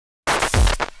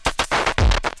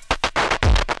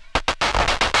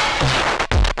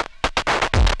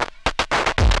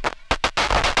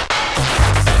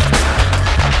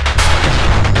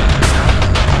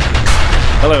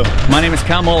Hello, my name is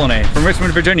Cal Molyneux from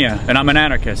Richmond, Virginia, and I'm an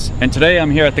anarchist. And today I'm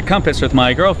here at the Compass with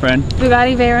my girlfriend,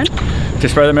 Bugatti Veyron, to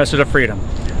spread the message of freedom.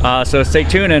 So stay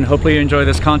tuned and hopefully you enjoy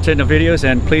this content of videos,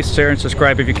 and please share and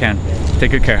subscribe if you can.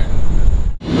 Take good care.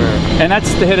 And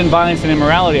that's the hidden violence and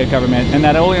immorality of government, and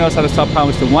that only knows how to solve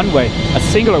problems the one way, a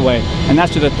singular way, and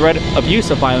that's through the threat of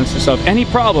use of violence to solve any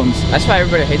problems. That's why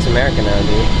everybody hates America now,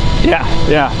 dude.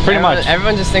 Yeah, pretty much.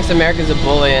 Everyone just thinks America's a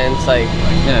bully, and it's like,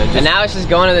 and now it's just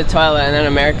going to the toilet, and then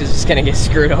America's just gonna get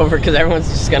screwed over because everyone's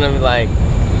just gonna be like,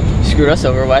 screwed us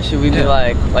over. Why should we be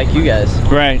like you guys?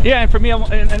 Right. Yeah, and for me,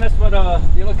 and that's what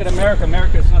you look at America.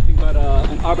 America is nothing but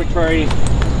an arbitrary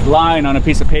line on a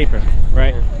piece of paper,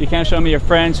 right? You can't show me your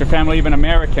friends, your family, even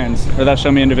Americans, without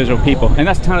showing me individual people. And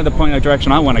that's kind of the point of the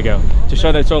direction I want to go, to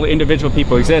show that only individual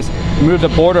people exist. Remove the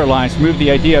border lines, remove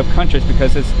the idea of countries,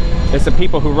 because it's the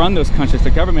people who run those countries, the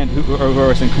government who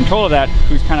is in control of that,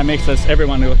 who kind of makes us,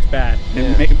 everyone who looks bad,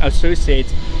 and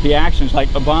associates the actions like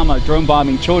Obama drone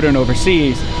bombing children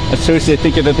overseas,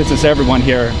 thinking that this is everyone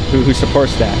here who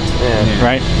supports that,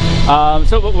 right?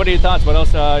 So what are your thoughts? What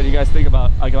else do you guys think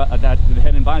about that, the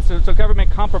hidden violence? So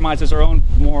government compromises our own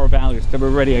moral values that we're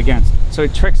already against. So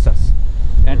it tricks us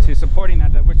into supporting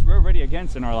that which we're already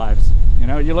against in our lives. You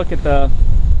know, you look at the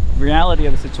reality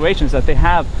of the situation is that they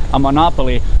have a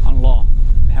monopoly on law.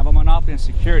 They have a monopoly on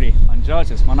security, on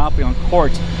justice, monopoly on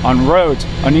courts, on roads,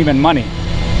 on even money.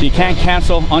 You can't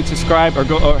cancel, unsubscribe,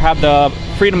 or have the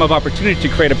freedom of opportunity to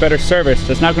create a better service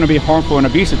that's not going to be harmful and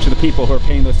abusive to the people who are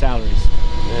paying those salaries.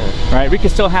 Right? We can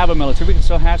still have a military, we can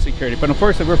still have security, but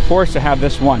unfortunately we're forced to have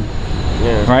this one.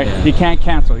 Right? You can't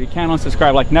cancel, you can't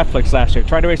unsubscribe like Netflix last year.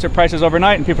 Tried to raise their prices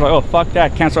overnight and people are like, oh fuck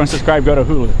that, cancel, unsubscribe, go to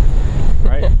Hulu.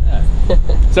 Right?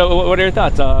 So what are your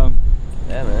thoughts? Yeah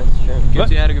man, that's true.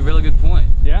 You had a really good point.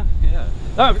 Yeah?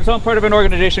 So I'm part of an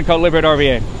organization called Liberate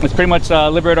RVA. It's pretty much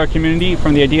liberate our community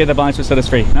from the idea that violence will set us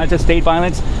free. Not just state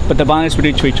violence, but the violence we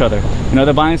do to each other. You know,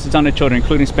 the violence is done to children,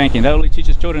 including spanking. That only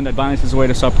teaches children that violence is a way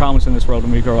to solve problems in this world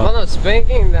when we grow up. Well, no,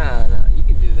 spanking, nah, you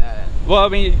can do that. Well, I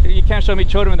mean, you can't show me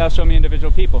children without showing me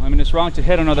individual people. I mean, it's wrong to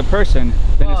hit another person,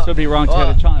 then it'd still be wrong to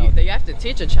hit a child. You have to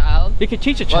teach a child. You can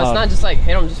teach a child. Well, it's not just like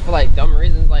hit them just for like dumb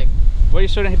reasons, like. Well, you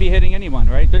shouldn't be hitting anyone,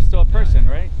 right? They're still a person,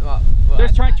 right? Well, they're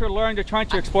trying to learn, they're trying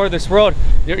to explore this world.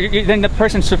 Then the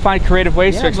person should find creative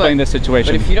ways to explain this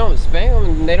situation. But if you don't spank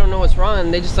them, they don't know what's wrong,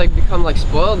 and they just like become like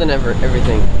spoiled and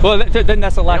everything. Well, then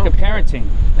that's a lack of parenting.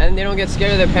 And they don't get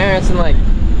scared of their parents, and like.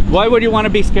 Why would you want to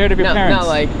be scared of your parents? No,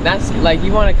 like that's like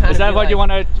you want to kind of. Is that what you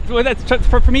want to? Well, that's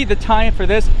for me. The tie-in for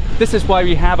this is why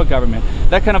we have a government.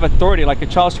 That kind of authority, like a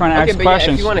child's trying to ask questions.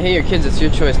 Yeah, if you want to hit your kids, it's your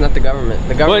choice, not the government.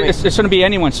 The government. Well, it shouldn't be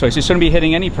anyone's choice. You shouldn't be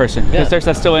hitting any person because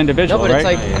that's still individual, right?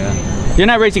 It's like, you're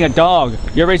not raising a dog.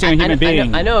 You're raising a human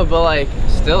being. I know, but like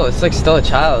still, it's like still a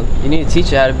child. You need to teach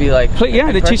it how to be like.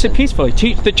 They teach it peacefully.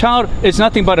 The child is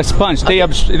nothing but a sponge. They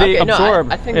absorb.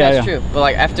 No, I think that's true. But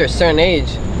like after a certain age,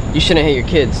 you shouldn't hit your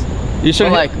kids. You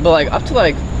shouldn't. But like up to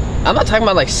like, I'm not talking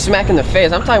about like smack in the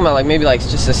face. I'm talking about like maybe like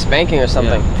just a spanking or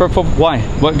something. For why?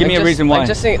 What? Give me a reason why. Like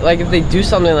just think, like if they do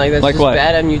something like that's just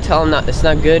bad and you tell them it's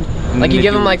not good. Like you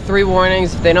give them like 3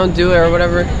 warnings. If they don't do it or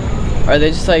whatever, or they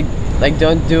just like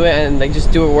don't do it and they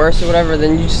just do it worse or whatever,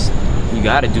 then you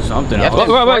gotta do something.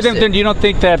 Then you don't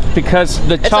think that because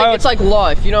the child. It's like law.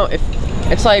 If you don't,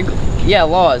 it's like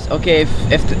laws. Okay,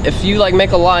 if you like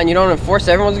make a law and you don't enforce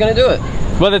it, everyone's gonna do it.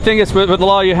 Well, the thing is, with the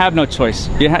law, you have no choice.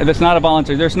 That's not a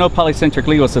voluntary. There's no polycentric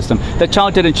legal system. The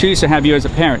child didn't choose to have you as a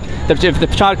parent. If the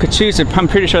child could choose it, I'm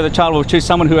pretty sure the child will choose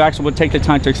someone who actually would take the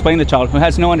time to explain the child, who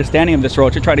has no understanding of this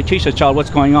world, to try to teach the child what's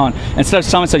going on. Instead of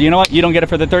someone said, you know what, you don't get it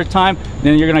for the 3rd time,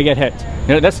 then you're going to get hit.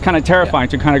 You know, that's kind of terrifying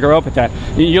to kind of grow up with that.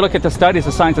 You look at the studies,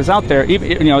 the science is out there. Even,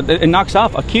 you know, it knocks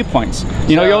off key points.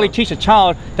 You know, you only teach a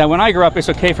child that when I grow up, it's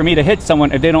okay for me to hit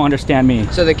someone if they don't understand me.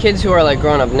 So the kids who are like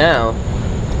growing up now,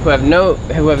 who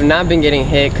have not been getting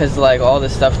hit because like all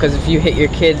this stuff, because if you hit your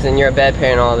kids then you're a bad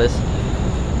parent, all this.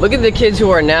 Look at the kids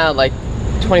who are now like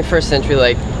 21st century,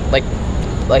 like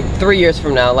 3 years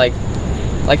from now, like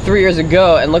 3 years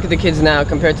ago, and look at the kids now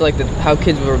compared to like how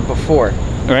kids were before.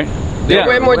 Right. They're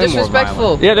way more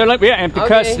disrespectful. They're like, and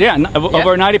because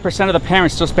over 90% of the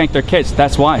parents still spank their kids.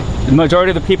 That's why the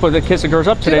majority of the people, the kids that grows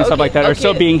up today and stuff like that, are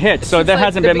still being hit. So there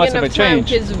hasn't been much of a change.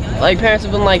 Kids, like parents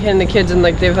have been like hitting the kids and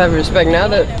like they've had respect. Now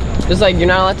that it's like you're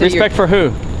not allowed to respect for who?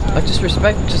 Like just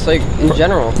respect, just like in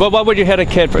general. Well, why would you hit a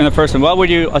kid in the first one? Why would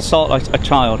you assault a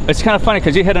child? It's kind of funny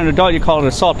because you hit an adult, you call it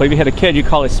assault, but if you hit a kid, you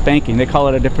call it spanking. They call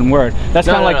it a different word. That's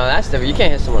kind of like no, that's different. You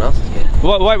can't hit someone else's kid.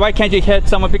 Why can't you hit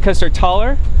someone because they're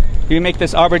taller? you make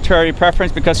this arbitrary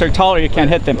preference because they're taller, you can't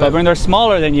hit them. But when they're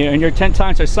smaller than you and you're 10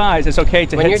 times their size, it's okay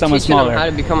to hit someone smaller. When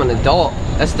you're teaching them how to become an adult,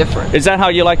 that's different. Is that how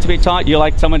you like to be taught? You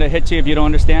like someone to hit you if you don't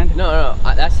understand? No,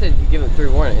 that's it. You give them 3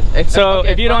 warnings.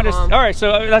 If you don't understand, all right,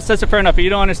 so that's fair enough. If you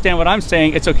don't understand what I'm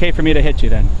saying, it's okay for me to hit you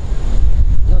then.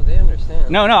 No, they understand.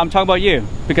 No, I'm talking about you,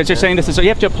 because you're saying this is, so you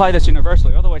have to apply this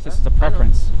universally, otherwise this is a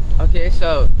preference. Okay,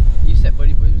 so you said, what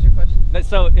was your question?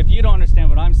 So if you don't understand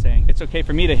what I'm saying, it's okay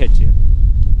for me to hit you.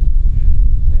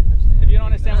 If you don't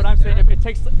understand what I'm saying, if it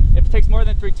takes more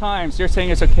than 3 times, you're saying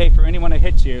it's okay for anyone to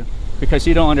hit you because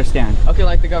you don't understand. Okay,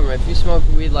 like the government, if you smoke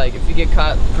weed, like if you get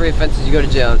caught 3 offenses, you go to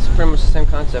jail. It's pretty much the same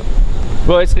concept.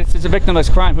 Well, it's a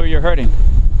victimless crime. Who you're hurting?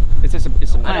 It's a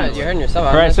I know, you're hurting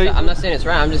yourself. Right, I'm not saying it's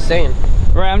right. I'm just saying.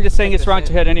 Right, I'm just saying it's wrong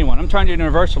to hit anyone. I'm trying to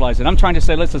universalize it. I'm trying to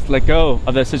say let's just let go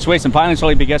of the situation. Violence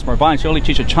only begets more violence. You only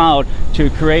teach a child to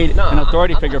create an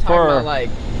authority figure for. I'm not talking about like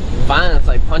violence,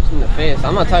 like punching in the face.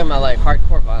 I'm not talking about like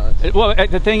hardcore violence. Well,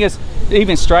 the thing is,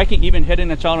 even striking, even hitting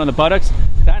a child on the buttocks,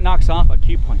 that knocks off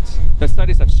IQ points. The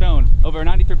studies have shown over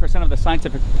 93% of the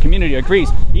scientific community agrees.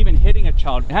 Even hitting a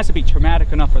child, it has to be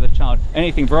traumatic enough for the child.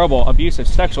 Anything verbal, abusive,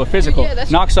 sexual, physical,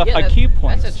 knocks off IQ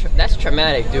points. That's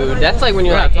traumatic, dude. That's like when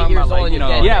you're like 8 years old and you're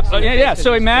dead. Yeah.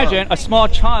 So imagine a small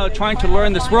child trying to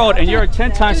learn this world, and you're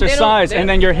 10 times their size, and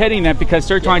then you're hitting them because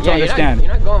they're trying to understand.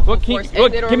 You're not going full force.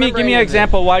 Give me an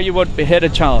example why you would hit a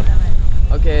child.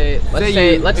 Okay,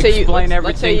 let's say you explain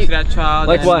everything to that child.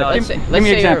 Like what? Let's give me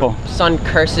say an example. Your son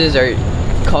curses or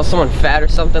calls someone fat or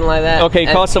something like that. Okay,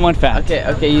 call someone fat.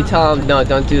 Okay, you tell them no,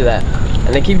 don't do that,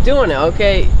 and they keep doing it.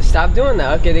 Okay, stop doing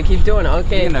that. Okay, they keep doing it.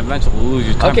 Okay, you're gonna eventually lose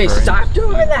your temper. Okay, stop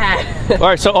doing that. All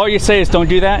right, so all you say is don't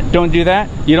do that. Don't do that.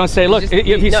 You don't say, look,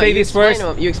 if you say these words.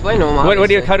 You explain to them.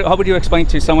 How would you explain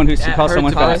to someone who calls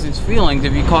someone fat? Hurts his feelings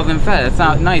if you call them fat. It's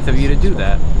not nice of you to do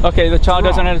that. Okay, the child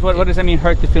doesn't understand. What does that mean,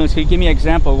 hurt the feelings? Can you give me an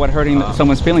example of what hurting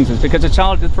someone's feelings is? Because a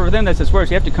child, for them, that's just worse.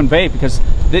 You have to convey because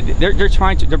they're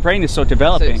trying to. Their brain is so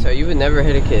developing. So you would never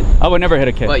hit a kid? I would never hit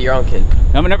a kid. What, your own kid?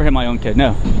 I would never hit my own kid.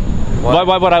 No.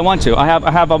 Why would I want to? I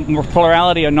have a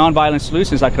plurality of non-violent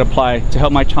solutions I could apply to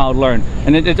help my child learn.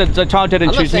 And the child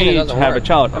didn't choose me to have a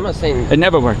child. I'm not saying it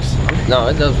never works. No,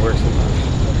 it does work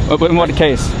sometimes. But in what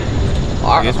case?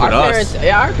 Our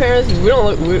parents, we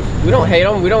don't hate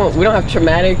them. We don't have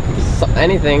traumatic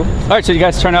anything. All right, so you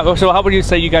guys turn out. So how would you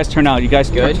say you guys turn out? You guys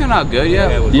good? We turn out good,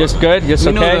 yeah. Just good, just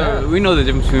okay. We know the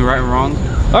difference between right and wrong.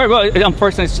 All right, well,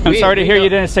 unfortunately, I'm sorry to hear you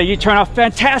didn't say you turn out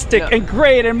fantastic and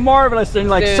great and marvelous and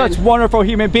like such wonderful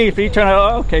human beings. But you turn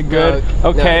out okay, good,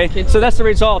 okay. So that's the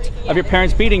result of your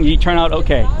parents beating you. You turn out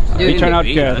okay. You turn out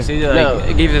good.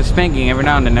 It gave us a spanking every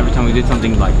now and then. Every time we did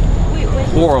something like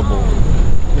horrible.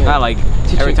 Not like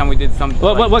every time we did something.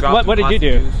 What did you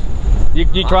do?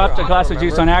 You dropped a glass of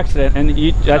juice on accident, and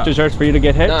that deserves for you to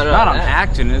get hit? No, not on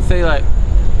accident. It's say like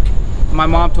my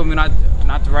mom told me not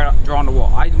to draw on the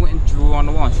wall. I went and drew on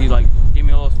the wall, and she like gave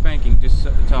me a little spanking just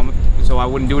to tell me so I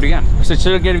wouldn't do it again. So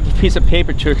she'll get a piece of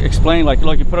paper to explain, like,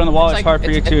 look, you put it on the wall. It's hard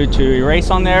for you to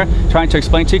erase on there. Trying to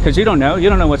explain to you because you don't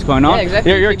know what's going on. Yeah,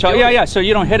 exactly. You're a child. Yeah. So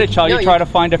you don't hit a child. You try to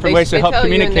find different ways to help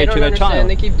communicate to the child. And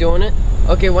they keep doing it.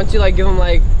 Okay, once you like give them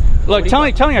like. Look,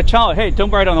 telling a child, hey,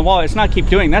 don't write on the wall. It's not keep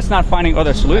doing. That's not finding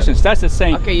other solutions. That's just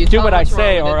saying, do what I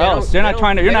say or else. You're not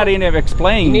trying to. You're not even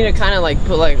explaining. You need to kind of like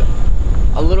put like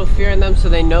a little fear in them so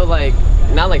they know, like,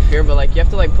 not like fear, but like you have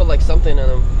to like put like something in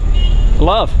them.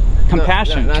 Love,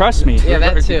 compassion, trust me. Yeah,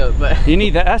 that too. But you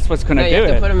need that. That's what's going to do it. You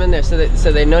have to put them in there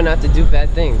so they know not to do bad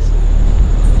things.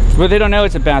 Well, they don't know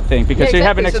it's a bad thing because you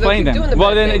haven't explained them.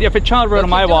 Well, then if a child wrote on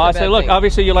my wall, I say, look,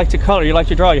 obviously you like to color, you like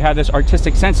to draw, you have this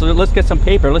artistic sense. So let's get some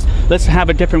paper. Let's have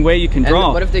a different way you can draw.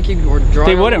 And what if they keep drawing?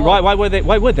 They wouldn't. Why would they?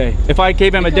 Why would they? If I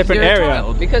gave them a different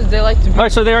area. Because they like to. All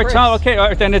right, so they're a child. Okay, all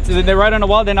right, then they write on the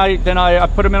wall. Then I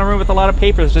put them in a room with a lot of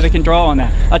papers so they can draw on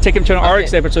that. I take them to an art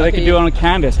exhibit so they can do it on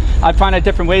canvas. I find a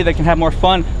different way they can have more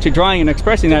fun to drawing and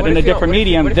expressing that in a different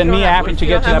medium than me having to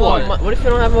get to that point. What if you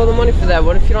don't have all the money for that?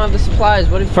 What if you don't have the supplies?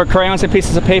 What if for crayons and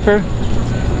pieces of paper?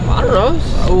 I don't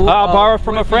know. I'll borrow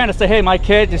from a friend and say, hey, my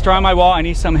kid is drawing on my wall. I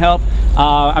need some help.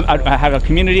 I have a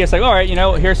community. It's like, all right, you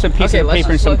know, here's some pieces of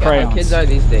paper and some crayons. How kids are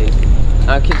these days.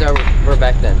 How kids were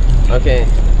back then. Okay.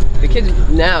 The kids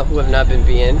now who have not been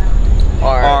being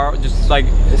are just like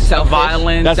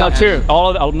violent. That's not true.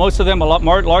 Most of them,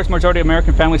 large majority of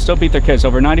American families still beat their kids.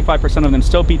 Over 95% of them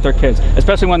still beat their kids,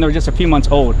 especially when they're just a few months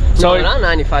old. So no, not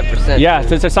 95%. Yeah,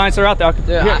 the signs are out there.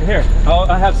 Here.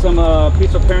 I have some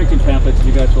peaceful parenting pamphlets if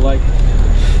you guys would like.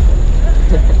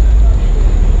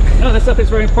 No, that stuff is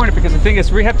very important because the thing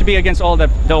is, we have to be against all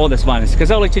this violence, because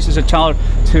that only teaches a child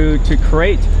to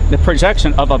create the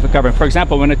projection of a government. For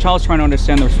example, when a child's trying to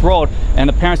understand this world, and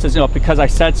the parent says, because I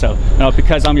said so,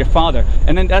 because I'm your father,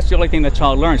 and then that's the only thing the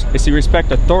child learns is to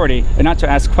respect authority and not to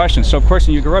ask questions. So of course,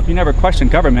 when you grow up, you never question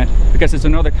government because it's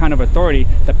another kind of authority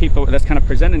that's kind of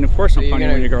presented and enforced upon you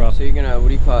when you grow up. So you're gonna, what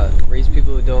do you call it, raise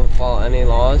people who don't follow any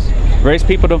laws? Raise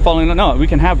people don't follow. No, we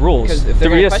can have rules.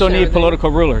 We just don't need political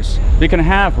rulers. We can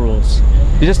have rules.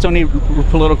 You just don't need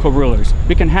political rulers.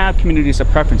 We can have communities of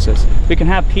preferences. We can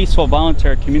have peaceful,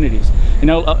 voluntary communities.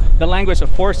 The language of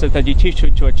force that you teach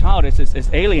to a child is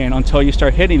alien until you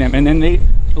start hitting them, and then they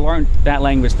learn that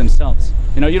language themselves.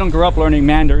 You don't grow up learning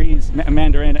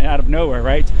Mandarin out of nowhere,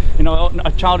 right?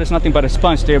 A child is nothing but a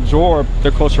sponge. They absorb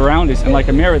their close surroundings, and like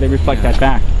a mirror, they reflect that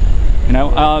back.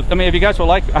 I mean, if you guys would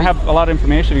like, I have a lot of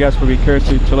information you guys would be curious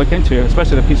to look into,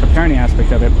 especially the peaceful parenting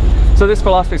aspect of it. So this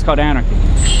philosophy is called anarchy.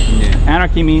 Yeah.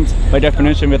 Anarchy means, by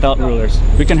definition, without rulers.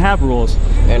 We can have rules.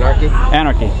 Anarchy?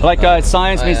 Anarchy. Like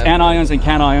science means anions and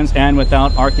cations, and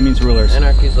without archy means rulers.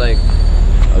 Anarchy is like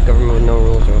a government with no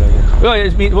rules or whatever. Well,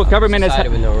 it means government society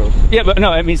is with no rules. Yeah, but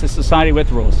no, it means a society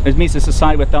with rules. It means a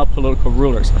society without political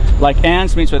rulers. Like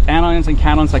ans means with anions and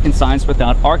cations, like in science,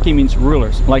 without archy means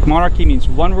rulers. Like monarchy means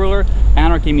one ruler,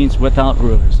 anarchy means without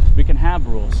rulers. We can have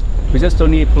rules. We just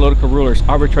don't need political rulers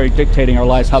arbitrarily dictating our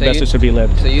lives, how best it should be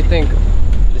lived. So you think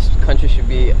this country should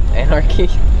be anarchy?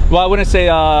 Well, I wouldn't say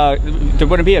there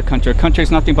wouldn't be a country. A country is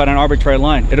nothing but an arbitrary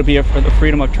line. It'll be a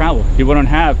freedom of travel. You wouldn't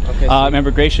have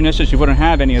immigration issues. You wouldn't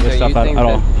have any of this stuff at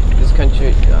all. This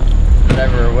country,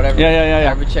 whatever,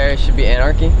 arbitrary should be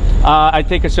anarchy? I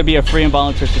think it should be a free and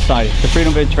voluntary society. The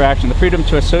freedom of interaction, the freedom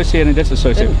to associate and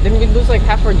disassociate. Then we lose like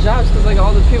half our jobs because like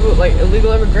all the people, like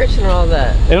illegal immigration and all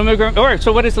that. All right,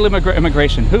 so what is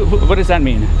immigration? What does that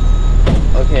mean?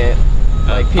 Okay.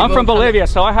 Like I'm from Bolivia,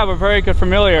 so I have a very good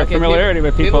familiarity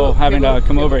with people having to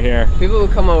come over here. People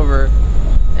who come over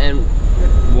and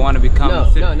want to become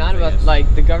no, not about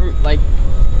like the government, like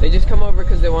they just come over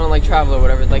because they want to like travel or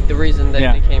whatever, like the reason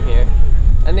that they came here,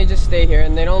 and they just stay here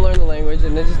and they don't learn the language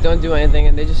and they just don't do anything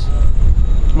and they just.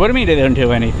 What do you mean they don't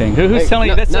do anything? Who's telling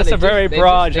you? That's a very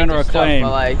broad general claim.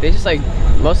 But like they just like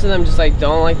most of them just like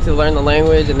don't like to learn the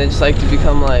language and they just like to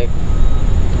become like.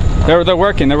 They're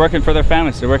working for their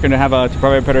families. They're working to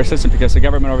provide a better system because the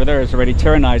government over there has already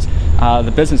tyrannized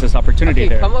the business opportunity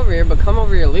there. Come over here, but come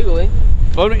over here legally.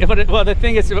 Well, the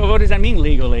thing is, what does that mean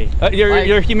legally?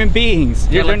 You're human beings.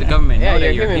 You're like the government. Yeah,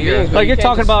 you're human beings. Like you're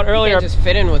talking about earlier. You can't just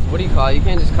fit in with, what do you call it? You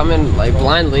can't just come in like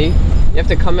blindly. You have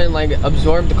to come in like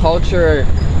absorb the culture.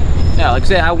 Yeah, like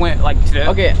say I went like to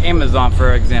Amazon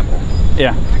for example.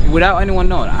 Yeah. Without anyone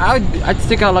knowing, I'd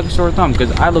stick out like a sore thumb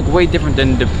because I look way different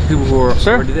than the people who are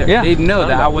already there. Yeah. They'd know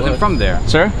that I wasn't from there.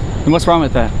 Sir? And what's wrong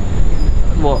with that?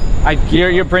 Well,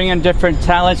 you're bringing different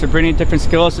talents, you're bringing different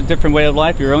skills, a different way of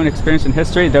life, your own experience and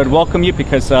history. They would welcome you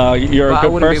because you're a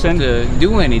good person. I wouldn't be able to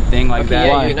do anything like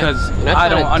that because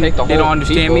they don't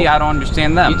understand me. I don't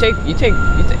understand them.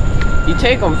 You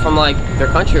take them from like their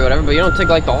country or whatever, but you don't take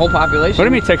like the whole population. What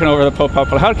do you mean taking over the whole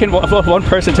population? How can one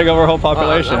person take over a whole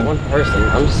population? Not one person.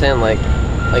 I'm just saying like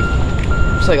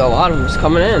it's like a lot of them just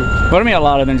coming in. What do you mean a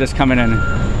lot of them just coming in?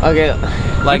 Okay.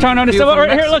 Like trying to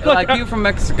understand. Here, look. Like people from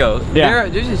Mexico. Yeah.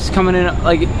 They're just coming in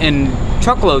like in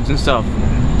truckloads and stuff.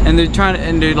 And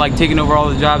they're like taking over all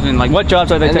the jobs and like. What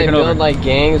jobs are they taking over? And they build like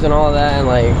gangs and all that and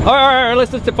like. All right,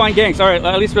 let's define gangs. All right,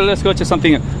 at least let's go to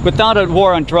something. Without a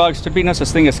war on drugs, there'd be no such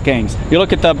thing as gangs. You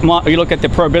look at the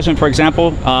prohibition, for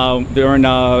example, during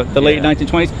the late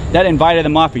 1920s. That invited the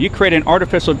mafia. You create an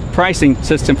artificial pricing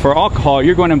system for alcohol.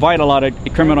 You're going to invite a lot of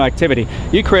criminal activity.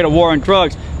 You create a war on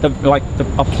drugs. The value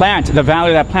of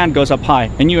that plant goes up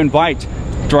high, and you invite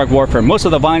drug warfare. Most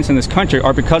of the violence in this country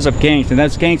are because of gangs, and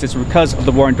that's gangs. It's because of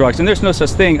the war on drugs, and there's no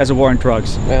such thing as a war on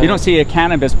drugs. You don't see a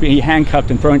cannabis being handcuffed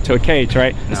and thrown into a cage,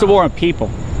 right? No. It's a war on people,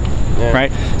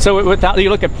 right? So you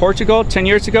look at Portugal 10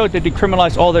 years ago, they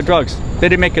decriminalized all their drugs. They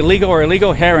didn't make illegal or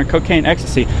illegal heroin, cocaine,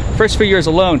 ecstasy. First few years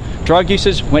alone, drug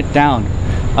usage went down.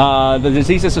 The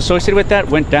diseases associated with that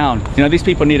went down. These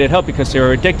people needed help because they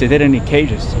were addicted. They didn't need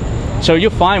cages. So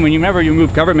you'll find whenever you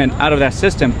move government out of that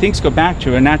system, things go back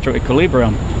to a natural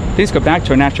equilibrium. Things go back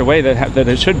to a natural way that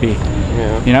it should be.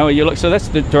 Yeah. So that's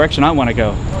the direction I want to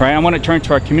go, right? I want to turn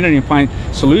to our community and find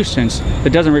solutions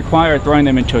that doesn't require throwing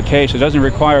them into a cage. It doesn't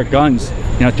require guns,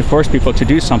 to force people to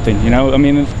do something. I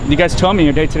mean, you guys told me in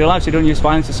your day-to-day lives you don't use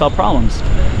violence to solve problems,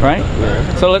 right?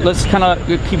 Yeah. So let's kind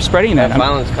of keep spreading that. If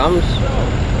violence comes.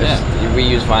 We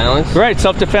use violence. Right,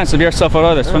 self-defense of yourself or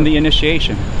others from the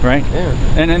initiation, right? Yeah.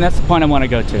 And that's the point I want to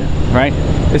go to, right?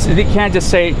 You can't just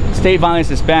say state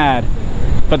violence is bad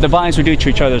but the violence we do to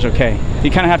each other is okay. You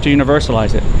kind of have to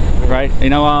universalize it, right? You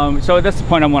know, so that's the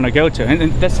point I want to go to,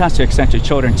 and this has to extend to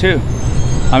children too.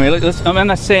 I mean, I'm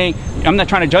not saying, I'm not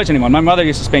trying to judge anyone. My mother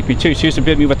used to spank me too. She used to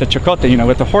beat me with the chicote, you know,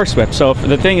 with the horsewhip. So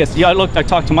the thing is, yeah, I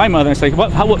talked to my mother and it's like,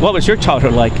 what was your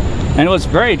childhood like? And it was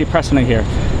very depressing to hear.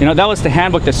 You know, that was the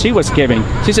handbook that she was giving.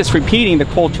 She's just repeating the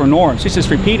cultural norms. She's just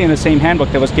repeating the same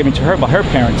handbook that was given to her by her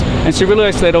parents. And she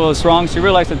realized that it was wrong. She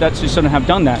realized that she shouldn't have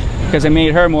done that because it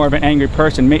made her more of an angry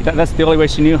person. That's the only way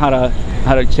she knew how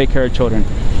to take care of children.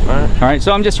 All right,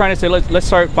 so I'm just trying to say, let's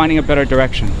start finding a better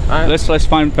direction. Let's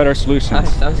find better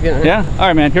solutions. Sounds good. Yeah. All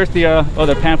right, man. Here's the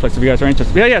other pamphlets if you guys are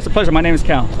interested. Yeah, it's a pleasure. My name is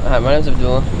Cal. My name's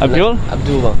Abdullah. Abdullah?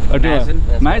 Abdullah.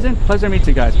 Mazen? Pleasure to meet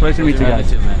you guys. Pleasure to meet you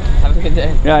guys. Have a good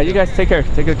day. Yeah, you guys take care.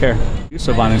 Take good care. Use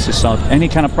of violence to solve any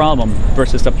kind of problem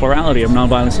versus the plurality of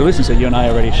nonviolent solutions that you and I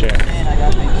already share.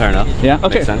 Fair enough. Yeah.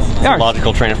 Okay. Makes sense. It's a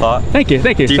logical train of thought. Thank you.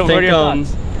 Thank you. Do you so think? What are your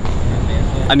thoughts?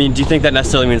 I mean, do you think that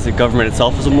necessarily means the government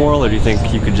itself is immoral, or do you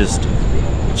think you could just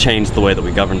change the way that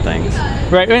we govern things?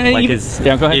 Right. Like,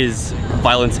 yeah, go ahead. Is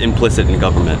violence implicit in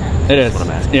government? It is. What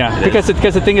I'm asking. Yeah, because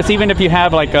the thing is, even if you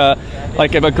have like a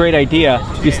great idea,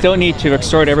 you still need to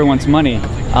extort everyone's money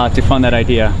to fund that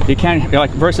idea. You can't,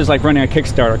 like, versus like running a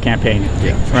Kickstarter campaign,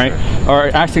 right? Sure. Or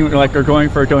asking, like, or going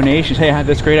for donations. Hey, I have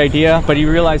this great idea, but you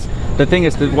realize the thing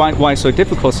is that why it's so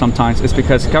difficult sometimes is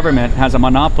because government has a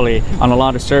monopoly on a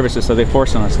lot of services that they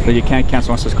force on us that you can't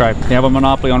cancel and subscribe. They have a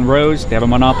monopoly on roads, they have a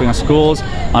monopoly on schools,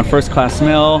 on first class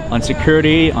mail, on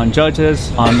security, on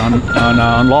judges, on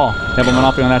law. They have a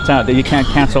monopoly on that time that you can't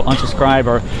cancel, unsubscribe,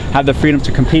 or have the freedom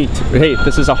to compete. Hey,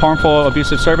 this is a harmful,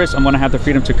 abusive service. I'm going to have the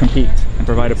freedom to compete and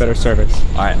provide a better service.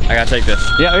 All right, I gotta take this.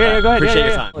 Yeah, go ahead. Appreciate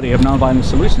your time. Of nonviolent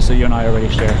solutions that you and I already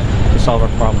share to solve our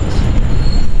problems.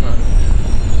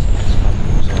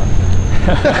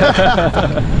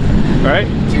 Right?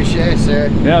 Touche, sir.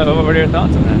 Yeah, what are your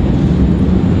thoughts on that?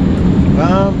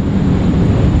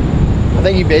 I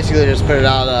think you basically just put it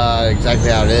out exactly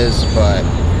how it is, but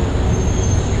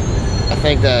I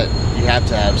think that you have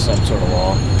to have some sort of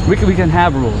law. We can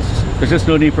have rules. There's just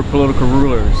no need for political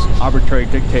rulers arbitrarily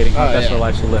dictating how best our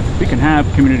lives should live. We can have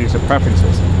communities of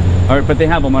preferences, all right, but they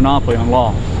have a monopoly on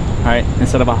law. All right,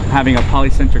 instead of having a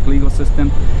polycentric legal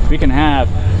system, we can have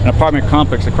an apartment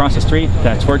complex across the street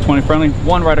that's 420 friendly,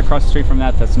 one right across the street from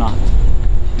that's not.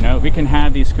 You know, we can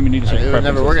have these communities of preferences.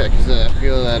 It would never work because I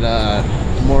feel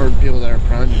that more people that are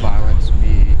prone to violence would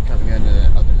be coming into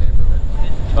other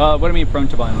neighborhoods. What do you mean prone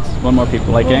to violence? One more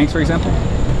people, like gangs, for example?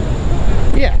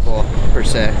 Yeah, well, per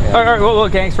se. Yeah. All right, well,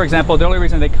 gangs, for example, the only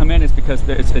reason they come in is because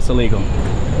it's illegal,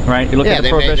 right? You look at the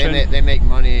prohibition. They make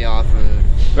money off of.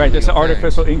 Right, there's an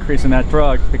artificial increase in that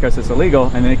drug because it's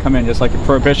illegal, and they come in just like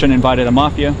prohibition invited a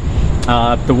mafia.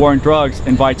 The war on drugs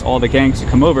invites all the gangs to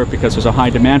come over because there's a high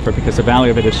demand for it, because the value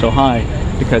of it is so high,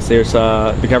 because there's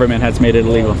the government has made it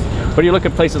illegal. But you look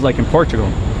at places like in Portugal,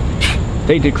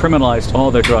 they decriminalized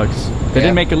all their drugs. They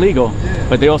didn't make it legal,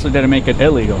 but they also didn't make it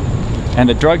illegal. And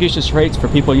the drug usage rates for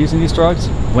people using these drugs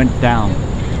went down.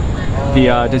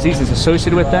 The diseases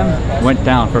associated with them went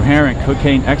down, from heroin,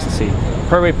 cocaine, ecstasy.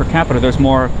 Per rate per capita, there's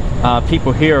more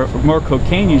people here, more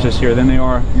cocaine users here than there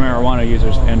are marijuana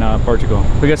users in Portugal.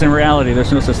 Because in reality,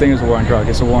 there's no such thing as a war on drugs.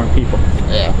 It's a war on people.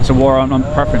 Yeah. It's a war on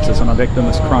preferences and on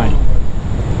victimless crime.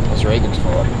 That's Reagan's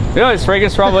fault. Yeah, it's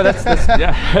Reagan's fault, but that's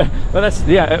yeah, but that's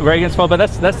Reagan's fault, but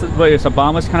that's it's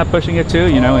Obama's kind of pushing it too,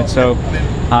 you know, and so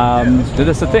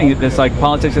that's the thing. It's like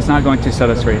politics is not going to set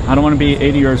us free. I don't want to be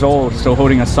 80 years old still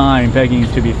holding a sign begging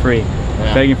to be free,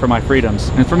 begging for my freedoms.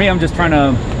 And for me, I'm just trying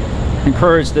to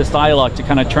encourage this dialogue to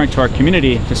kind of turn to our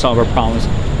community to solve our problems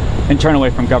and turn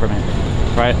away from government,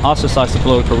 right? Ostracize the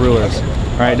political rulers,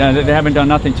 right? They haven't done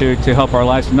nothing to help our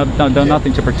lives, done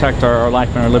nothing to protect our life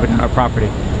and our liberty and our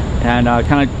property. And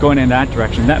kind of going in that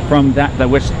direction, that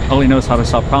which only knows how to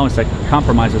solve problems that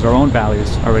compromises our own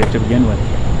values already to begin with.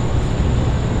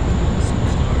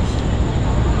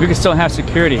 We can still have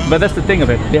security, but that's the thing of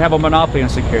it. They have a monopoly on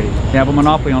security. They have a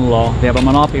monopoly on law. They have a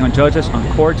monopoly on judges, on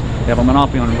courts. They have a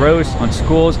monopoly on roads, on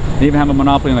schools. They even have a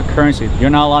monopoly on the currency. You're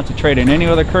not allowed to trade in any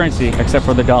other currency except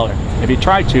for the dollar. If you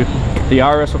try to, the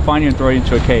IRS will find you and throw you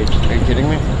into a cage. Are you kidding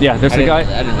me? Yeah, there's a guy.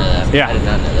 I didn't know that. Yeah, I did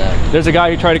not know that. There's a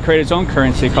guy who tried to create his own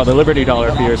currency called the Liberty Dollar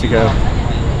a few years ago.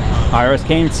 IRS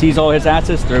came, seized all his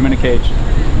assets, threw him in a cage.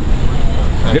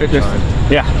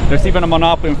 There's even a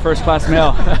monopoly in first class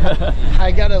mail.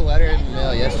 I got a letter in the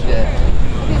mail yesterday.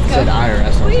 It said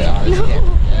IRS on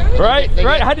it.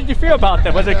 Right? How did you feel about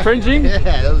that? Was it cringing?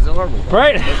 Yeah, it was horrible.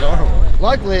 Right? It was horrible.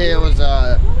 Luckily, it was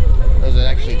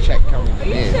actually a check coming to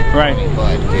me. Right.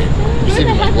 But just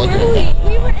even like looking at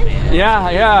that.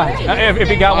 Yeah. If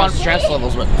you got one. Stress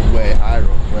levels went way higher.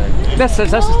 quick. That's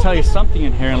to tell you something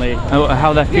inherently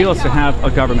how that feels to have a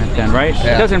government then, right?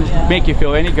 Yeah. It doesn't make you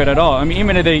feel any good at all. I mean,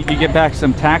 even if you get back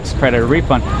some tax credit or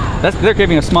refund, they're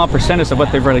giving a small percentage of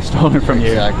what they've really stolen from you.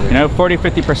 Exactly. You know,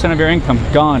 40–50% of your income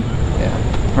gone.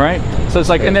 Yeah. Right? So it's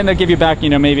like, and then they'll give you back, you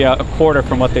know, maybe a quarter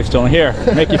from what they've stolen here,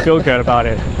 make you feel good about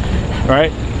it.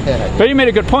 Right? Yeah. But you made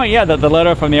a good point, yeah, the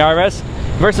letter from the IRS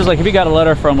versus like if you got a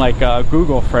letter from like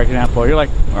Google, for example, you're like,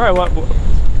 all right,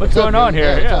 what's going on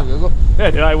here? Yeah. Google.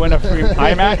 Yeah, did I win a free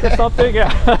iMac or something?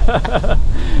 Yeah.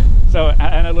 So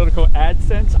analytical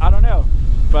AdSense, I don't know,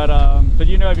 but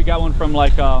you know, if you got one from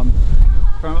like from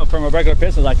a regular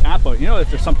business like Apple, you know if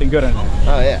there's something good in it.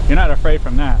 Oh yeah. You're not afraid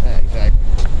from that. Yeah, exactly.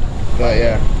 But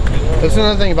yeah, that's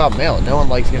another thing about mail. No one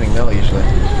likes getting mail usually.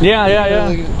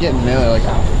 Yeah. Getting mail, you're like,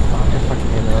 oh fuck, I fucking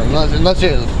hate mail. Unless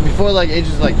you're before like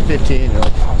ages like 15, you're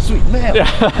like, oh, sweet mail.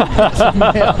 Yeah.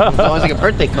 Mail. It's always like a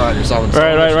birthday card or something.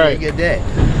 Right. Really good day.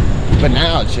 But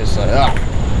now it's just like,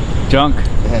 Junk.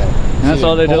 Yeah. And that's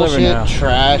all they deliver bullshit, now.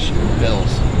 Trash, and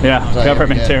bills. Yeah,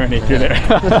 government tyranny through there.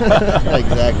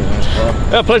 Exactly.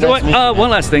 One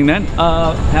last thing then.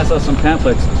 Has some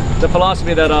pamphlets. The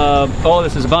philosophy that all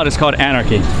this is about is called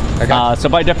anarchy. Okay. So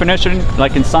by definition,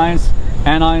 like in science,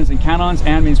 anions and canons,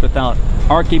 an means without.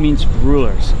 Archy means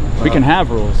rulers. We can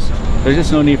have rules. There's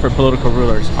just no need for political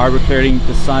rulers, arbitrarily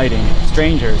deciding,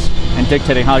 strangers, and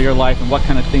dictating how your life and what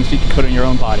kind of things you can put in your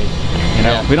own body. You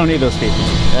know, we don't need those people.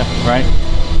 Yeah. Right?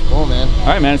 Cool, man. All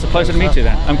right, man. It's a pleasure to meet you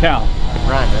then. I'm Cal.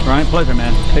 Ryan, man. Ryan, pleasure,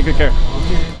 man. Take good care.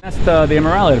 That's the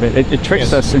immorality of it. It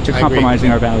tricks us into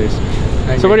compromising our values.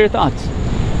 So what are your thoughts?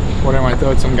 What are my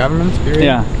thoughts on government, period?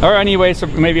 Yeah, or any ways,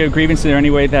 maybe a grievance or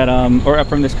any way that, or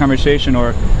from this conversation,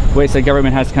 or ways that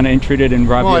government has kind of intruded and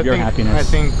robbed you of your happiness. I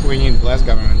think we need less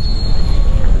government.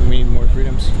 We need more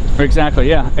freedoms. Exactly,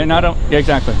 yeah, and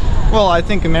exactly. Well, I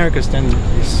think America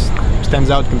stands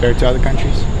out compared to other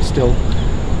countries, still.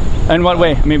 In what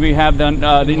way? I mean, we have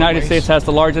the United States has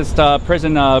the largest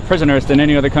prisoners than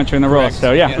any other country in the world.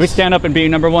 So yeah, we stand up and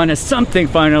being number one as something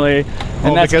finally,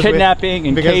 and that's kidnapping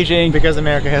and caging. Because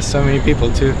America has so many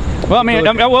people too. Well, I mean,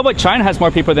 but China has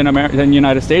more people than the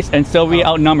United States, and still we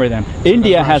outnumber them.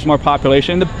 India has more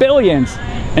population, the billions,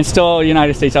 and still the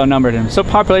United States outnumbered them. So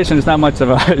population is not much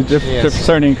of a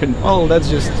discerning. Well, that's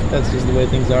just the way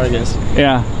things are, I guess.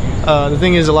 Yeah. The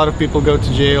thing is, a lot of people go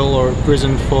to jail or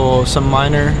prison for some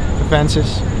minor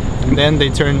offenses, and then they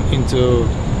turn into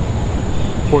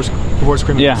worse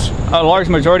criminals. Yeah, a large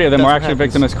majority of them are actually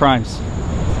victimless crimes.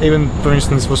 Even, for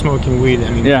instance, for smoking weed.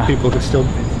 I mean, people could still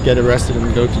get arrested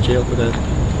and go to jail for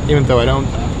that. Even though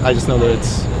I just know that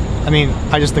it's. I mean,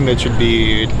 I just think that should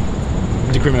be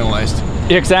decriminalized.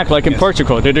 Exactly, like in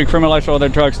Portugal, they decriminalized all their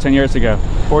drugs 10 years ago.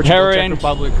 Portugal, heroin, Czech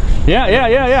Republic.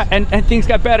 Yeah. And things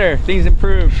got better, things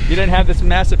improved. You didn't have this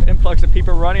massive influx of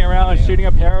people running around shooting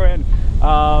up heroin.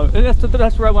 And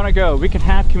that's where I want to go. We can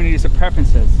have communities of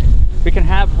preferences. We can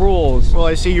have rules. Well,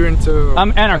 I see you're into...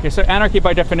 I'm anarchist. So anarchy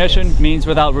by definition means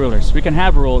without rulers. We can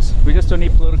have rules. We just don't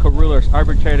need political rulers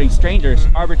arbitrarily, strangers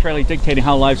arbitrarily dictating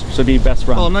how lives should be best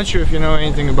run. Well, I'm not sure if you know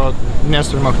anything about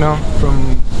Nestor Makhno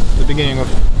from the beginning of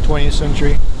 20th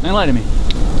century. Enlighten me.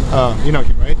 You know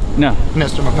him, right? No.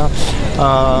 Nestor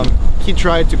Makhno. He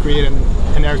tried to create an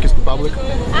anarchist republic.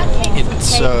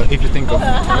 It's, if you think of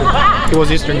it,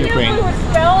 was Eastern Ukraine.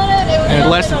 And it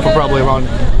lasted for probably around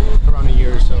a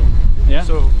year or so. Yeah.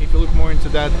 So if you look more into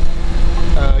that,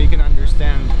 you can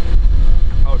understand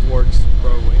how it works,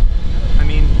 probably. I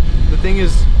mean, the thing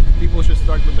is, people should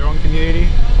start with their own community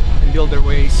and build their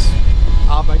ways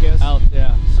up, I guess. Out,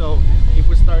 yeah. So if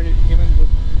we started even with,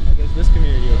 I guess, this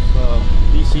community of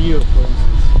DCU, for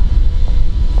instance,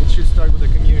 it should start with the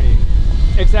community.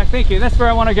 Exactly, thank you. That's where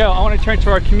I want to go. I want to turn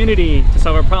to our community to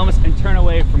solve our problems and turn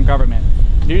away from government.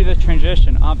 Do the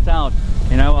transition, opt out,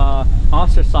 you know,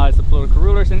 ostracize the political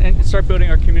rulers and start building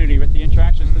our community with the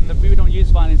interactions. That we don't use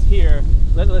violence here,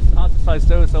 let's ostracize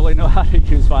those so we know how to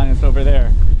use violence over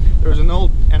there. There was an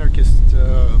old anarchist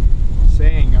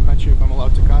saying, I'm not sure if I'm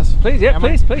allowed to cuss. Please, yeah,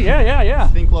 please, yeah.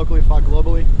 Think locally, fuck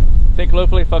globally. Think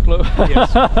locally, fuck locally.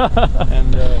 Yes.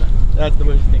 And that's the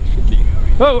way things should be.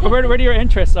 Well, where do your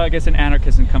interests, I guess, in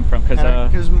anarchism come from?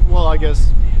 Because, well, I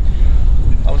guess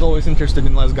I was always interested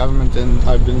in less government, and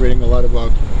I've been reading a lot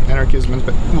about anarchism,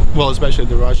 well, especially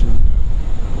the Russian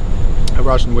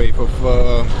wave of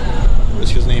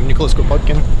what's his name, Nicholas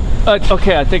Kropotkin.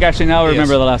 Okay, I think actually now I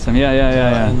remember the last time.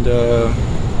 Yeah. And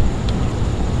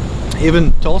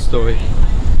even Tolstoy.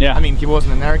 Yeah. I mean, he was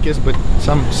an anarchist, but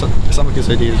some of his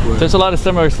ideas were. There's a lot of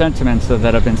similar sentiments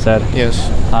that have been said. Yes.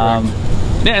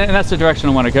 Yeah, and that's the direction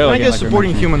I want to go. And I guess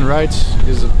supporting human rights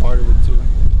is a part of it too.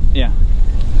 Yeah.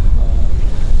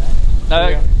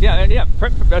 Yeah.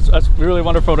 That's really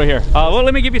wonderful to hear. Well,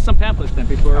 let me give you some pamphlets then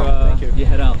before you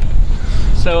head out.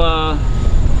 So,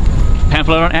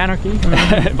 pamphlet on anarchy,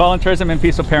 voluntarism, and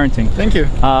peaceful parenting. Thank you.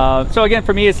 So again,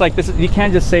 for me, it's like this. You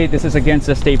can't just say this is against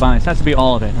the state violence. It has to be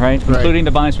all of it, right? Including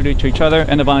the violence we do to each other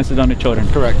and the violence done to children.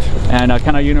 Correct. And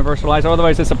kind of universalize.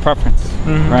 Otherwise, it's a preference,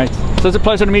 right? So it's a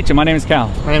pleasure to meet you. My name is Cal.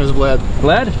 My name is Vlad.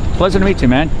 Vlad, pleasure to meet you,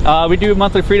 man. We do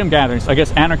monthly freedom gatherings. I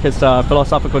guess anarchist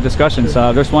philosophical discussions.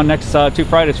 There's one next 2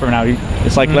 Fridays from now.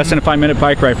 It's like less than a 5-minute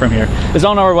bike ride from here. It's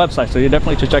on our website, so you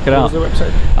definitely should check it out. What was the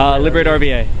website? Liberate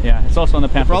RVA. Yeah, it's also on the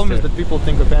pamphlet. The problem is that people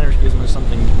think of anarchism as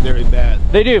something very bad.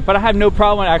 They do, but I have no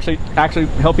problem actually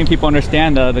helping people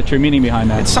understand the true meaning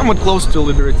behind that. It's somewhat close to a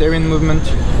libertarian movement,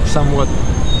 somewhat,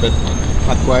 but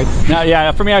not quite. Now,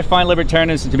 yeah, for me, I find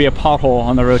libertarianism to be a pothole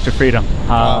on the road to freedom.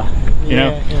 You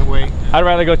know, in a way. I'd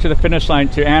rather go to the finish line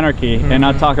to anarchy and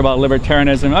not talk about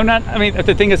libertarianism. I mean,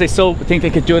 the thing is, they still think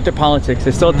they could do it through politics.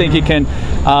 They still think you can,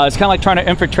 it's kind of like trying to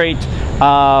infiltrate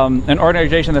an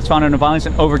organization that's founded in violence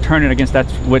and overturn it against that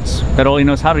only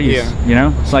knows how to use. Yeah. You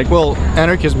know, it's like, well,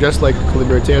 anarchism, just like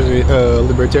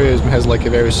libertarianism, has like a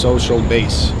very social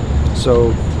base.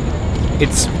 So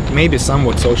it's maybe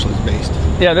somewhat socialist based.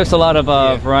 Yeah, there's a lot of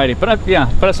variety, but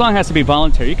but as long as it has to be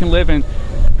voluntary, you can live in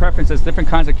preferences, different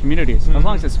kinds of communities, as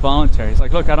long as it's voluntary. It's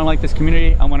like, look, I don't like this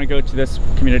community, I want to go to this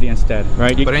community instead,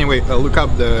 right? But anyway, look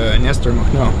up the Nestor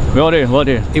Makhno. Will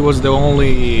do. It was the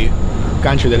only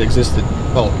country that existed,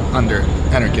 well, under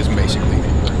anarchism basically,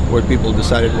 where people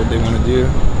decided what they want to do.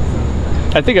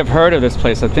 I think I've heard of this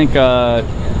place. I think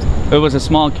it was a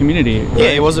small community. Right? Yeah,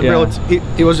 it was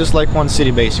it was just like one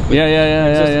city basically.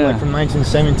 Yeah. Like from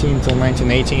 1917 till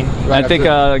 1918. I think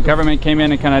government came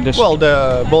in and kind of just... Well,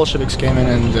 the Bolsheviks came in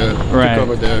and took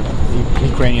over the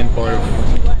Ukrainian part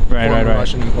of the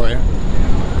Russian Empire.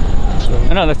 So,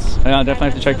 I know, I definitely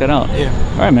have to check that out. Yeah.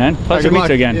 All right, man. Pleasure to meet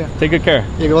you again. Yeah. Take good care.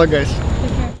 Yeah, good luck, guys.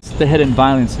 It's the hidden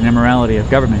violence and immorality of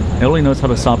government. It only knows how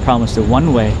to solve problems through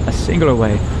one way, a singular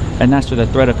way, and that's through the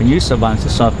threat of and use of violence to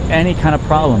solve any kind of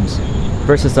problems,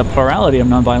 versus the plurality of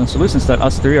nonviolent solutions that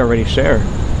us three already share,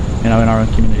 you know, in our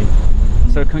own community.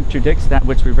 So it contradicts that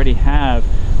which we already have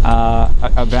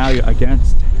a value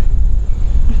against.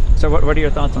 So what are your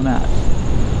thoughts on that?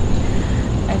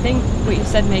 I think what you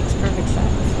said makes perfect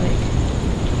sense. Like,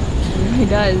 it really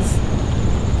does.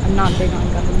 I'm not big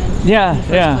on government in the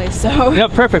first place, so. Yeah,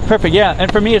 perfect, yeah.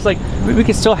 And for me, it's like, we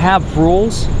can still have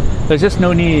rules. There's just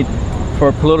no need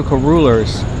for political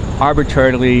rulers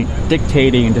arbitrarily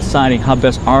dictating and deciding how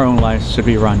best our own lives should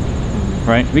be run,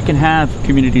 right? We can have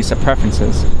communities of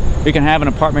preferences. We can have an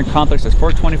apartment complex that's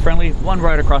 420 friendly, one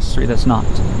right across the street that's not,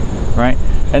 right?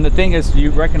 And the thing is, you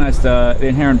recognize the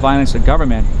inherent violence of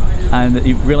government, and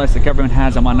you realize the government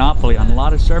has a monopoly on a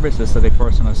lot of services that they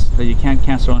force on us that you can't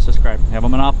cancel or unsubscribe. They have a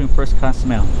monopoly on first-class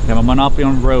mail. They have a monopoly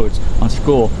on roads, on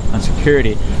school, on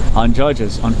security, on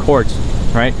judges, on courts,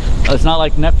 right? It's not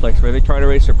like Netflix where they try to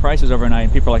raise their prices overnight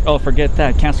and people are like, oh, forget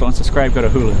that, cancel, unsubscribe, go to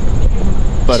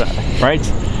Hulu. But, right?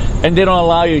 And they don't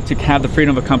allow you to have the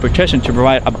freedom of competition to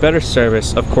provide a better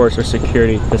service, of course, or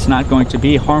security that's not going to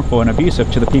be harmful and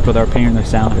abusive to the people that are paying their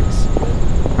salaries,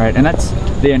 right? And that's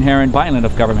the inherent violence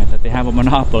of government, that they have a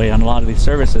monopoly on a lot of these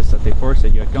services that they force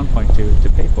you at gunpoint to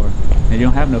pay for. And you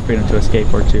don't have no freedom to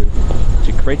escape or to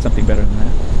create something better than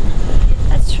that.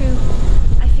 That's true.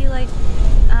 I feel like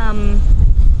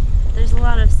there's a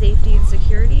lot of safety and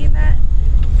security in that,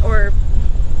 or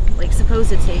like supposed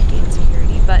safety and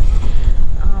security, but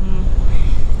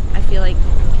I feel like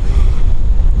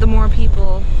the more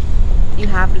people you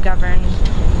have to govern,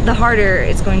 the harder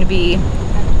it's going to be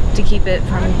to keep it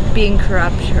from being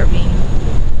corrupt or being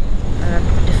a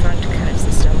defunct kind of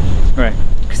system. Right.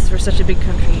 Because we're such a big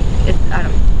country,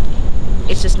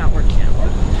 it's just not working out.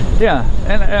 Yeah,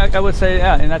 and I would say,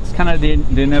 yeah, and that's kind of the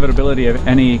inevitability of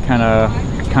any kind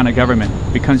of government.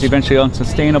 It becomes eventually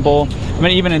unsustainable. I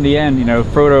mean, even in the end, you know,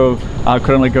 Frodo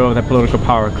couldn't let go of that political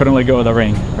power, couldn't let go of the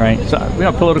ring, right? So, you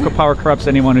know, political power corrupts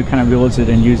anyone who kind of wields it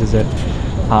and uses it.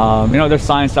 You know, there's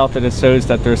science out there that shows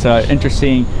that there's an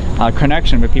interesting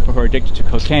connection with people who are addicted to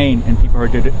cocaine and people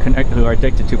who are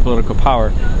addicted to political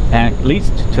power, and it leads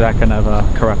to that kind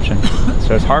of corruption.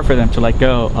 So it's hard for them to let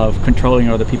go of controlling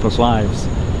other people's lives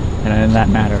in that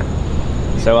matter.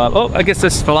 So, oh, I guess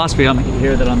this philosophy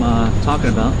here that I'm talking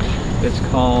about, it's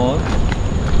called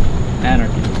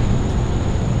Anarchy.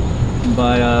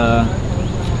 By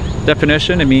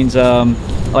definition, it means,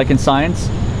 like in science,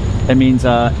 it means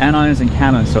anions and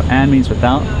cations. So an means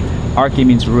without, archy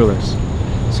means rulers.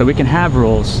 So we can have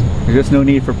rules. There's just no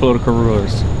need for political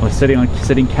rulers. We're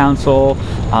sitting council,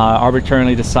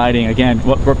 arbitrarily deciding again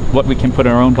what we can put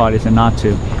in our own bodies and not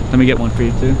to. Let me get one for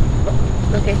you too.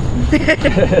 Okay.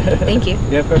 Thank you.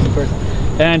 Yeah, of course.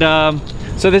 And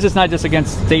so this is not just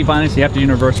against state violence, you have to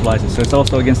universalize it. So it's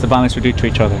also against the violence we do to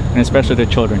each other, and especially to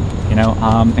children, you know,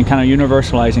 and kind of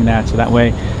universalizing that so that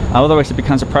way, otherwise it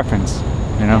becomes a preference,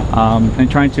 you know, and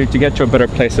trying to get to a better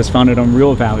place that's founded on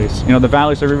real values. You know, the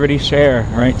values that everybody share,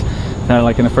 right?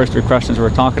 Like in the first 3 questions we were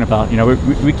talking about, you know,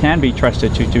 we can be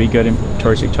trusted to be good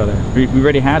towards each other. We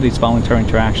already have these voluntary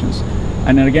interactions.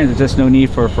 And then again, there's just no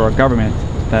need for a government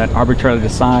that arbitrarily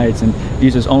decides and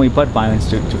uses only but violence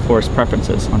to force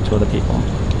preferences onto other people.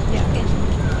 Yeah.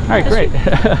 All right, great.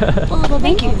 Well,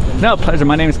 thank you. No, pleasure.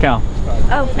 My name is Cal.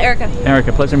 Oh, Erica.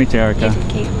 Erica, pleasure to meet you, Erica.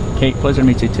 Kate. Kate, pleasure to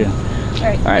meet you too. All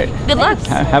right. All right. Good luck.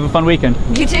 Have a fun weekend.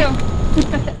 You too.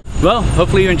 Well,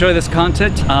 hopefully you enjoy this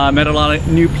content. Met a lot of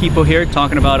new people here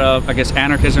talking about, I guess,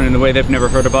 anarchism in the way they've never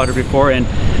heard about it before, and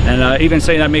even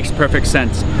saying that makes perfect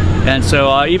sense. And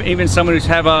so even someone who's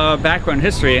have a background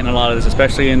history in a lot of this,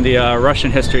 especially in the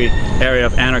Russian history area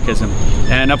of anarchism.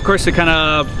 And of course, to kind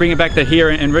of bring it back to here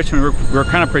in Richmond, we're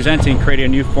kind of presenting, creating a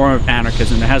new form of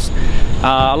anarchism that has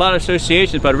a lot of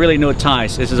associations, but really no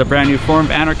ties. This is a brand new form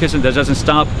of anarchism that doesn't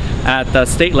stop at the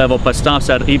state level, but stops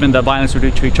at even the violence we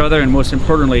do to each other, and most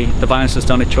importantly, the violence that's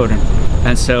done to children.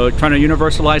 And so trying to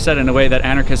universalize that in a way that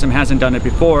anarchism hasn't done it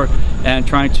before, and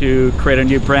trying to create a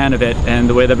new brand of it, and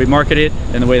the way that we market it,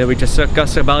 and the way that we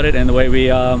discuss about it, and the way we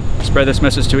spread this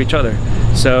message to each other.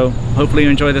 So hopefully you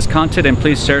enjoy this content, and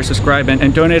please share, subscribe,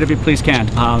 and donate if you please can.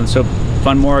 So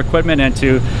fund more equipment and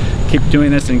to keep doing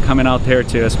this and coming out there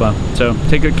too as well. So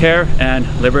take good care and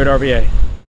liberate RVA.